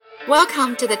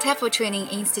Welcome to the TEFL Training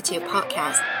Institute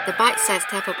podcast, the bite-sized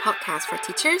TEFL podcast for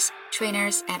teachers,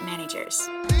 trainers, and managers.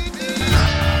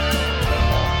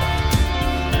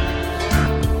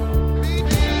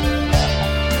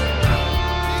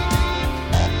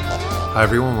 Hi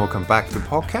everyone, welcome back to the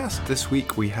podcast. This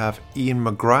week we have Ian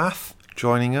McGrath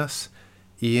joining us.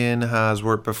 Ian has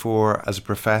worked before as a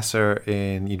professor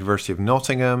in University of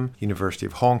Nottingham, University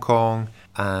of Hong Kong,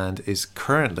 and is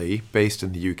currently based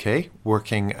in the UK,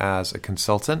 working as a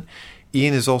consultant.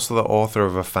 Ian is also the author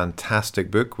of a fantastic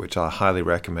book, which I highly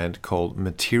recommend, called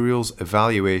Materials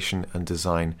Evaluation and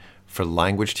Design for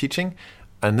Language Teaching.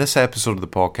 In this episode of the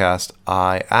podcast,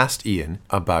 I asked Ian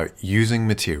about using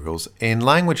materials in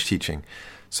language teaching.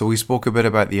 So we spoke a bit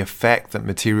about the effect that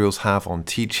materials have on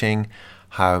teaching,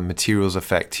 how materials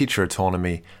affect teacher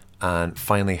autonomy, and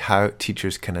finally how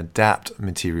teachers can adapt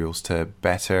materials to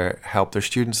better help their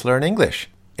students learn English.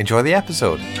 Enjoy the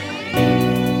episode.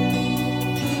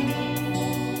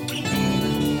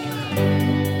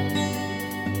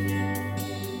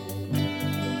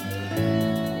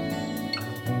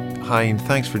 Hi, and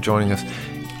thanks for joining us.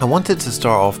 I wanted to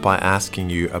start off by asking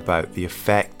you about the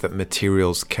effect that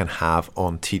materials can have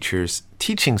on teachers'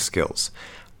 teaching skills.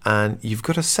 And you've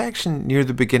got a section near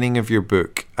the beginning of your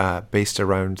book based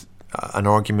around an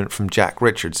argument from Jack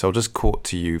Richards. So I'll just quote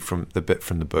to you from the bit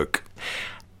from the book.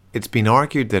 It's been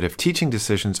argued that if teaching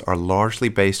decisions are largely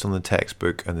based on the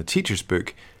textbook and the teacher's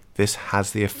book, this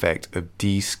has the effect of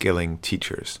de-skilling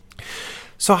teachers.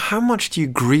 So how much do you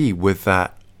agree with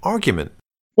that argument?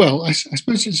 Well, I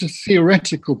suppose it's a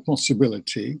theoretical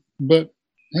possibility, but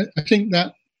I think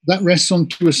that rests on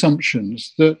two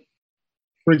assumptions. That,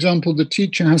 for example, the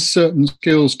teacher has certain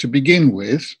skills to begin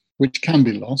with, which can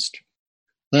be lost.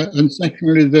 And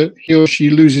secondly, that he or she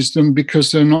loses them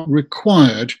because they're not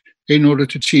required in order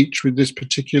to teach with this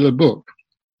particular book.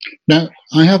 Now,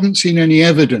 I haven't seen any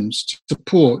evidence to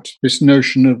support this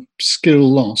notion of skill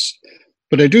loss,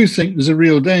 but I do think there's a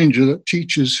real danger that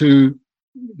teachers who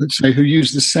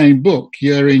use the same book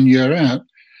year in, year out,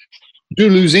 do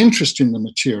lose interest in the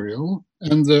material,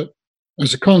 and that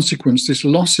as a consequence, this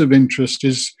loss of interest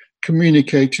is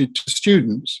communicated to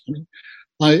students.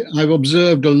 I've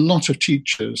observed a lot of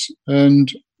teachers,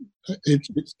 and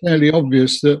it's fairly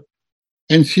obvious that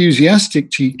enthusiastic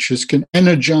teachers can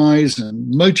energize and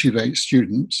motivate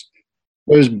students,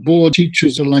 whereas bored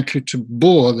teachers are likely to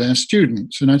bore their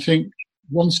students. And I think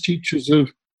once teachers have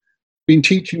been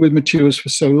teaching with materials for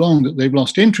so long that they've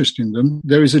lost interest in them,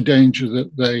 there is a danger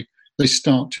that they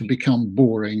start to become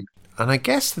boring. And I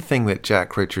guess the thing that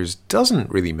Jack Richards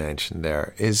doesn't really mention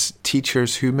there is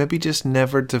teachers who maybe just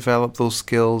never develop those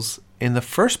skills in the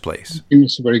first place. I think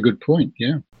that's a very good point,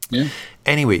 yeah.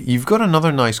 Anyway, you've got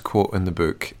another nice quote in the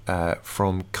book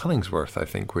from Cunningsworth, I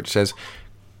think, which says,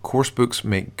 "Course books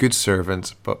make good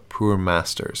servants but poor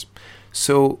masters."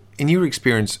 So, in your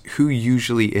experience, who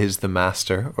usually is the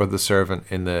master or the servant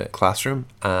in the classroom,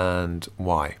 and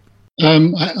why?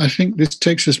 I think this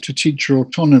takes us to teacher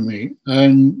autonomy,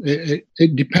 and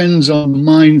it depends on the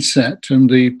mindset and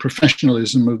the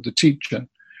professionalism of the teacher.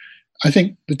 I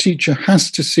think the teacher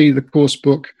has to see the course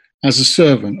book as a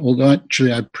servant, although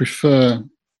actually I prefer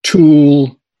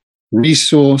tool,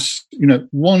 resource,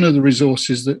 one of the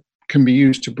resources that can be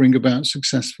used to bring about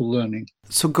successful learning.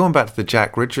 So going back to the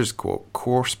Jack Richards quote,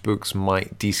 course books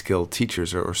might de-skill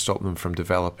teachers or stop them from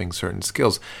developing certain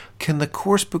skills. Can the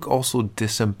course book also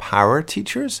disempower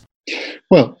teachers?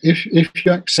 Well, if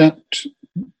you accept,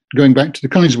 going back to the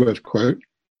Cunningsworth quote,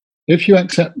 if you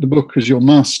accept the book as your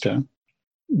master,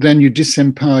 then you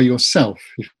disempower yourself.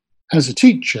 As a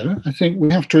teacher, I think we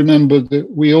have to remember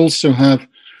that we also have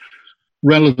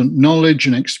relevant knowledge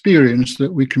and experience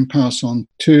that we can pass on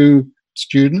to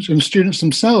students, and students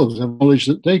themselves have knowledge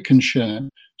that they can share.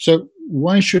 So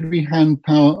why should we hand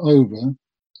power over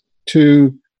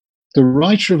to the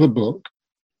writer of a book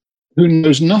who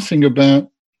knows nothing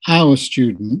about our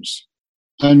students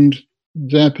and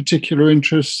their particular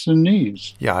interests and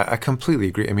needs? Yeah, I completely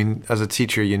agree. I mean, as a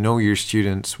teacher, you know your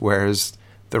students, whereas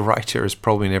the writer has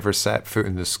probably never set foot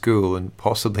in the school and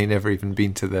possibly never even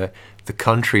been to the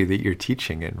country that you're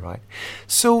teaching in, right?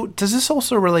 So does this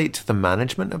also relate to the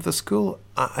management of the school?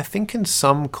 I think in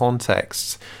some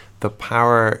contexts, the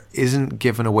power isn't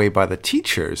given away by the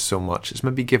teachers so much. It's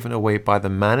maybe given away by the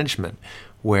management,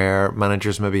 where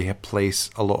managers maybe place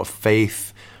a lot of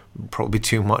faith, probably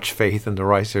too much faith in the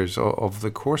writers of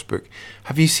the course book.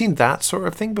 Have you seen that sort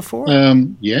of thing before?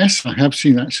 Yes, I have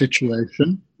seen that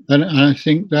situation. And I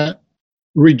think that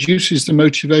reduces the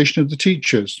motivation of the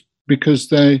teachers because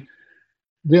they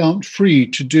aren't free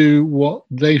to do what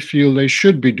they feel they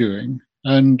should be doing.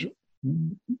 And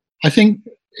I think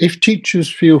if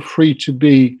teachers feel free to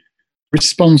be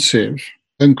responsive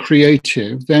and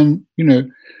creative, then,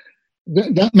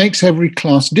 that makes every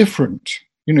class different.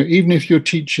 Even if you're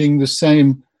teaching the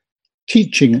same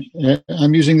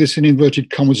I'm using this in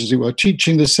inverted commas, as it were,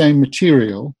 teaching the same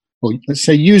material, or let's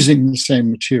say using the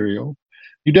same material,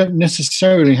 you don't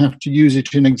necessarily have to use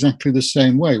it in exactly the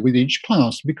same way with each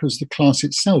class, because the class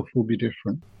itself will be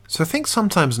different. So I think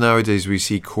sometimes nowadays we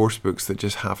see course books that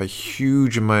just have a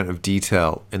huge amount of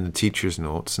detail in the teacher's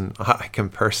notes. And I can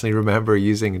personally remember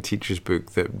using a teacher's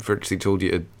book that virtually told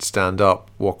you to stand up,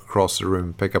 walk across the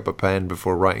room, pick up a pen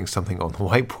before writing something on the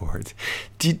whiteboard.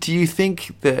 Do you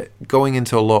think that going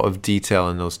into a lot of detail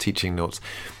in those teaching notes,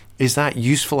 is that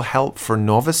useful help for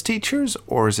novice teachers,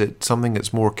 or is it something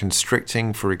that's more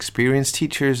constricting for experienced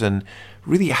teachers? And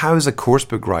really, how as a course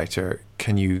book writer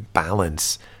can you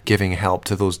balance giving help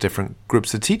to those different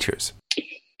groups of teachers?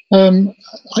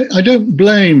 I don't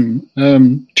blame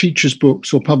teachers'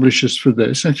 books or publishers for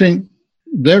this. I think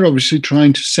they're obviously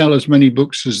trying to sell as many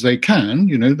books as they can.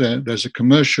 There's a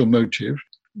commercial motive.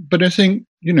 But I think,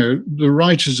 the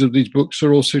writers of these books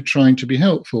are also trying to be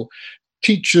helpful.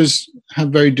 Teachers have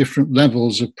very different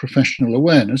levels of professional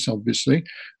awareness, obviously.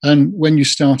 And when you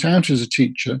start out as a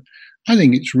teacher, I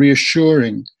think it's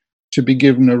reassuring to be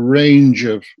given a range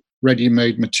of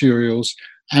ready-made materials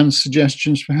and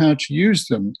suggestions for how to use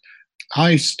them.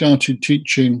 I started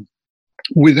teaching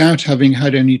without having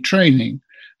had any training.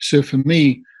 So for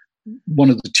me,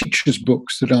 one of the teacher's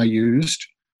books that I used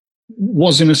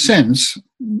was, in a sense,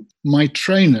 my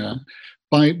trainer.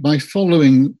 By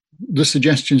following the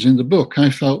suggestions in the book,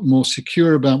 I felt more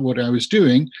secure about what I was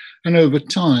doing. And over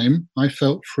time, I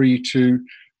felt free to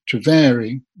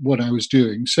vary what I was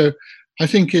doing. So I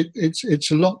think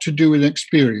it's a lot to do with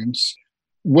experience.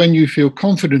 When you feel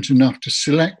confident enough to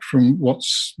select from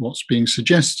what's being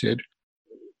suggested,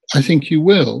 I think you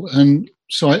will. And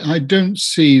so I don't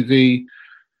see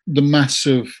the mass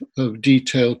of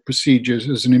detailed procedures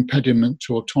as an impediment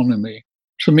to autonomy.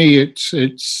 For me, it's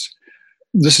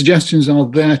the suggestions are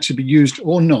there to be used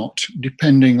or not,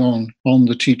 depending on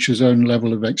the teacher's own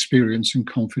level of experience and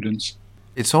confidence.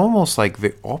 It's almost like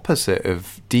the opposite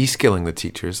of de-skilling the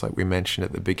teachers, like we mentioned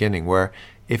at the beginning, where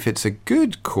if it's a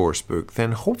good course book,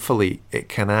 then hopefully it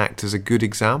can act as a good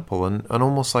example and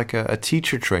almost like a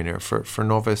teacher trainer for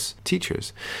novice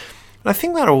teachers. And I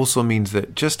think that also means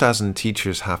that just as in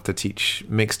teachers have to teach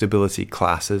mixed ability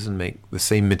classes and make the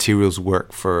same materials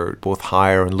work for both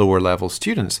higher and lower level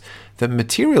students, that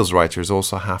materials writers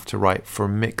also have to write for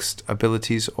mixed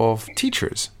abilities of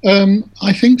teachers.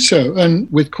 I think so. And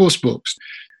with course books,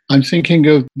 I'm thinking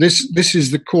of this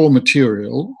is the core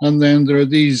material, and then there are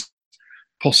these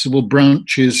possible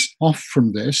branches off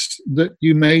from this that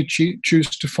you may choose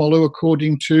to follow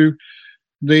according to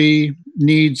the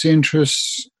needs,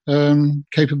 interests,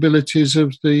 capabilities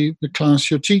of the class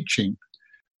you're teaching.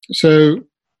 So,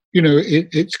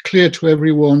 it's clear to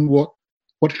everyone what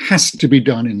has to be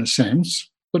done in a sense,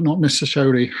 but not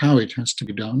necessarily how it has to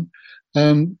be done.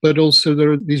 But also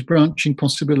there are these branching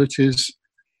possibilities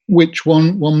which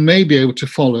one may be able to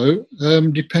follow,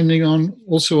 depending on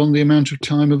the amount of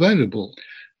time available.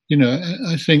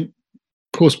 I think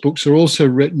course books are also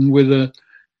written with a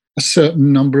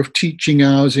certain number of teaching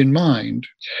hours in mind.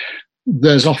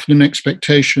 There's often an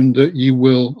expectation that you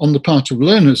will, on the part of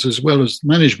learners as well as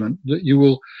management, that you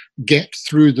will get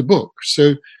through the book.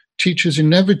 So teachers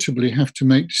inevitably have to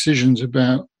make decisions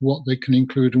about what they can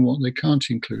include and what they can't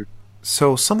include.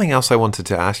 So something else I wanted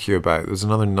to ask you about, there's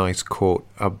another nice quote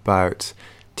about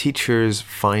teachers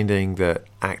finding that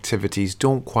activities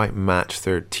don't quite match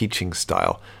their teaching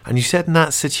style. And you said in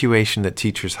that situation that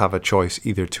teachers have a choice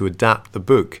either to adapt the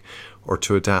book or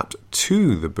to adapt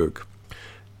to the book.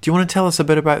 Do you want to tell us a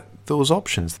bit about those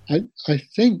options? I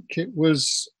think it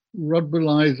was Rod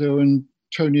Blytho and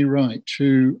Tony Wright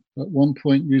who at one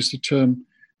point used the term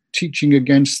teaching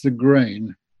against the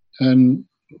grain. And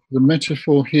the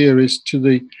metaphor here is to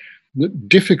the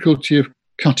difficulty of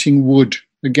cutting wood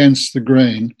against the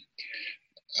grain.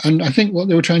 And I think what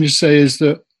they were trying to say is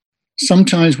that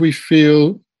sometimes we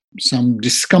feel some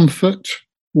discomfort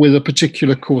with a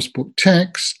particular course book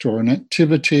text or an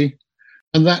activity.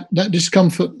 And that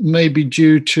discomfort may be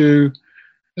due to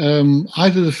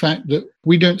either the fact that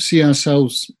we don't see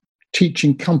ourselves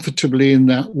teaching comfortably in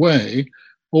that way,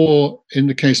 or in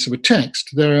the case of a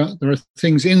text, there are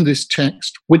things in this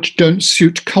text which don't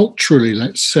suit culturally,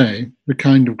 let's say, the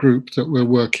kind of group that we're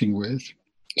working with.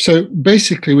 So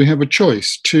basically, we have a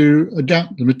choice to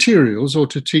adapt the materials or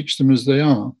to teach them as they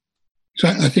are. So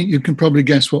I think you can probably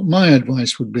guess what my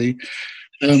advice would be.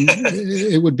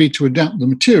 It would be to adapt the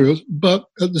materials, but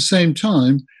at the same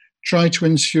time, try to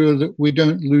ensure that we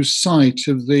don't lose sight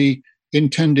of the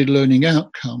intended learning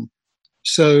outcome.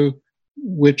 So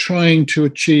we're trying to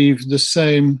achieve the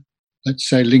same, let's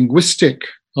say, linguistic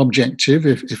objective,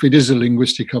 if it is a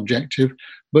linguistic objective,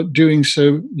 but doing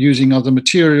so using other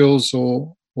materials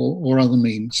or other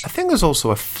means. I think there's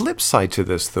also a flip side to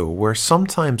this, though, where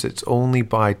sometimes it's only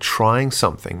by trying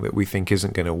something that we think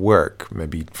isn't going to work,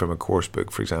 maybe from a course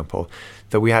book, for example,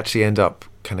 that we actually end up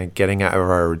kind of getting out of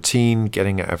our routine,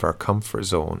 getting out of our comfort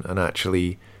zone, and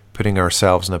actually putting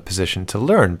ourselves in a position to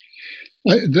learn.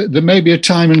 There may be a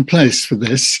time and place for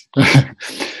this.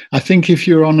 I think if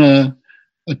you're on a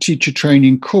teacher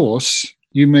training course,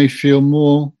 you may feel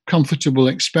more comfortable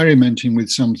experimenting with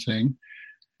something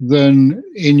than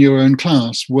in your own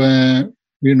class, where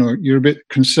you're a bit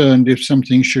concerned if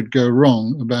something should go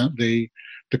wrong about the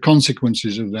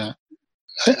consequences of that.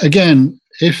 Again,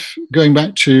 if going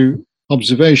back to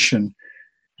observation,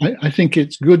 I think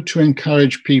it's good to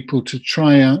encourage people to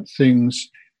try out things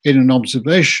in an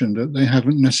observation that they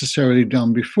haven't necessarily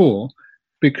done before,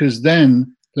 because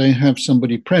then they have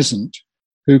somebody present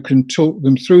who can talk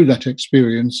them through that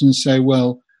experience and say,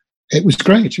 well, it was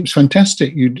great, it was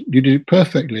fantastic, you did it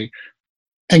perfectly,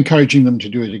 encouraging them to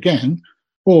do it again.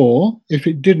 Or if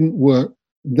it didn't work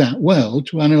that well,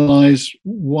 to analyse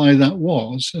why that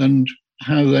was and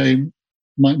how they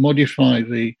might modify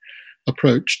the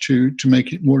approach to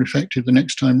make it more effective the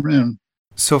next time round.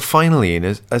 So finally,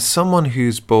 Ian, as someone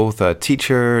who's both a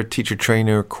teacher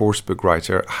trainer, course book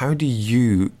writer, how do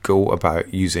you go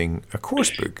about using a course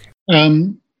book?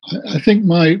 I think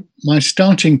my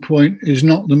starting point is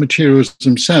not the materials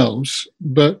themselves,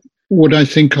 but what I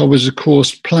think of as a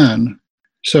course plan.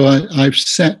 So I've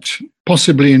set,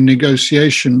 possibly in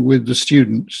negotiation with the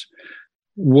students,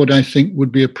 what I think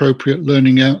would be appropriate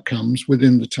learning outcomes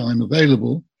within the time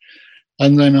available.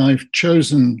 And then I've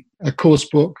chosen a course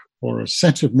book or a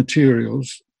set of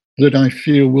materials that I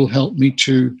feel will help me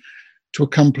to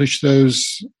accomplish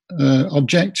those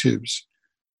objectives.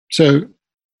 So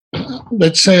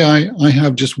let's say I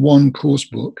have just one course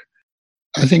book.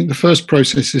 I think the first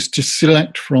process is to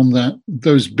select from that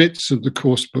those bits of the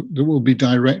course book that will be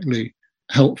directly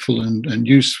helpful and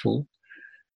useful,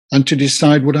 and to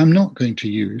decide what I'm not going to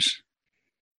use.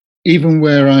 Even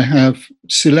where I have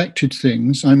selected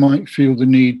things, I might feel the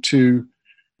need to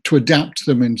adapt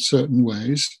them in certain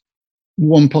ways.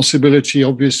 One possibility,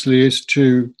 obviously, is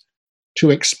to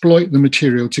exploit the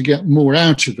material to get more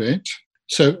out of it.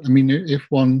 So, I mean, if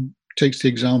one takes the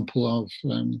example of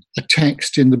a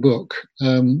text in the book,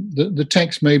 the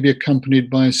text may be accompanied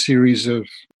by a series of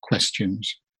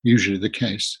questions, usually the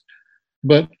case.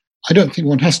 But I don't think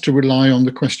one has to rely on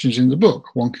the questions in the book.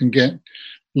 One can get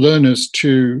learners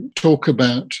to talk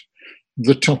about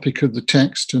the topic of the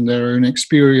text and their own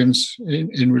experience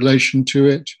in relation to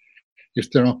it.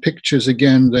 If there are pictures,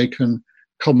 again, they can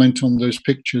comment on those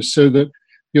pictures, so that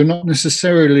you're not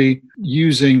necessarily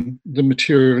using the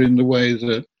material in the way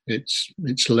that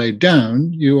it's laid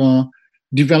down. You are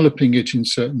developing it in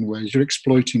certain ways. You're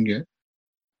exploiting it.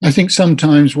 I think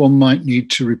sometimes one might need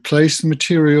to replace the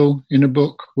material in a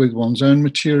book with one's own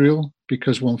material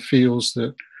because one feels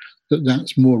that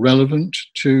that's more relevant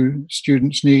to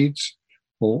students' needs,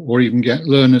 or even get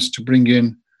learners to bring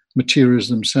in materials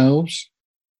themselves.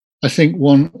 I think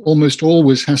one almost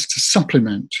always has to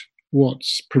supplement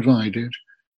what's provided,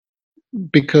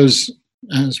 because,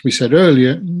 as we said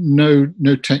earlier,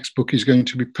 no textbook is going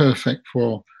to be perfect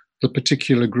for the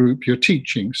particular group you're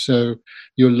teaching. So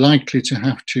you're likely to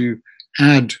have to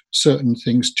add certain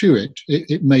things to it.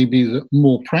 It may be that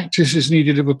more practice is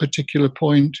needed of a particular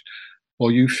point,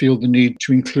 or you feel the need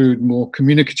to include more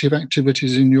communicative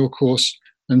activities in your course,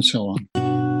 and so on.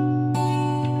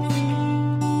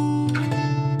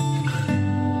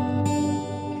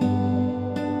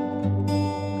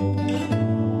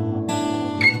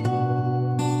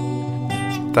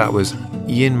 That was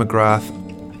Ian McGrath.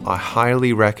 I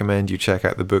highly recommend you check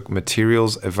out the book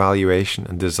Materials, Evaluation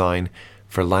and Design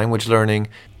for Language Learning,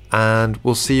 and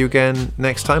we'll see you again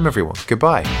next time, everyone.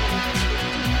 Goodbye.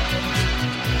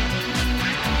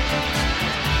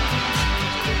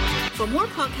 For more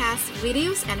podcasts,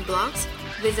 videos, and blogs,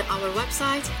 visit our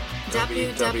website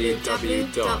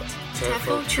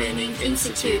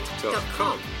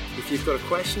www.tefltraininginstitute.com. If you've got a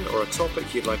question or a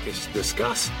topic you'd like us to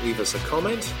discuss, leave us a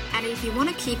comment. And if you want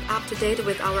to keep up to date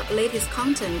with our latest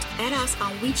content, add us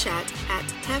on WeChat at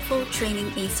TEFL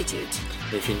Training Institute.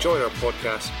 And if you enjoyed our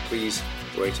podcast, please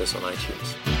rate us on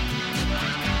iTunes.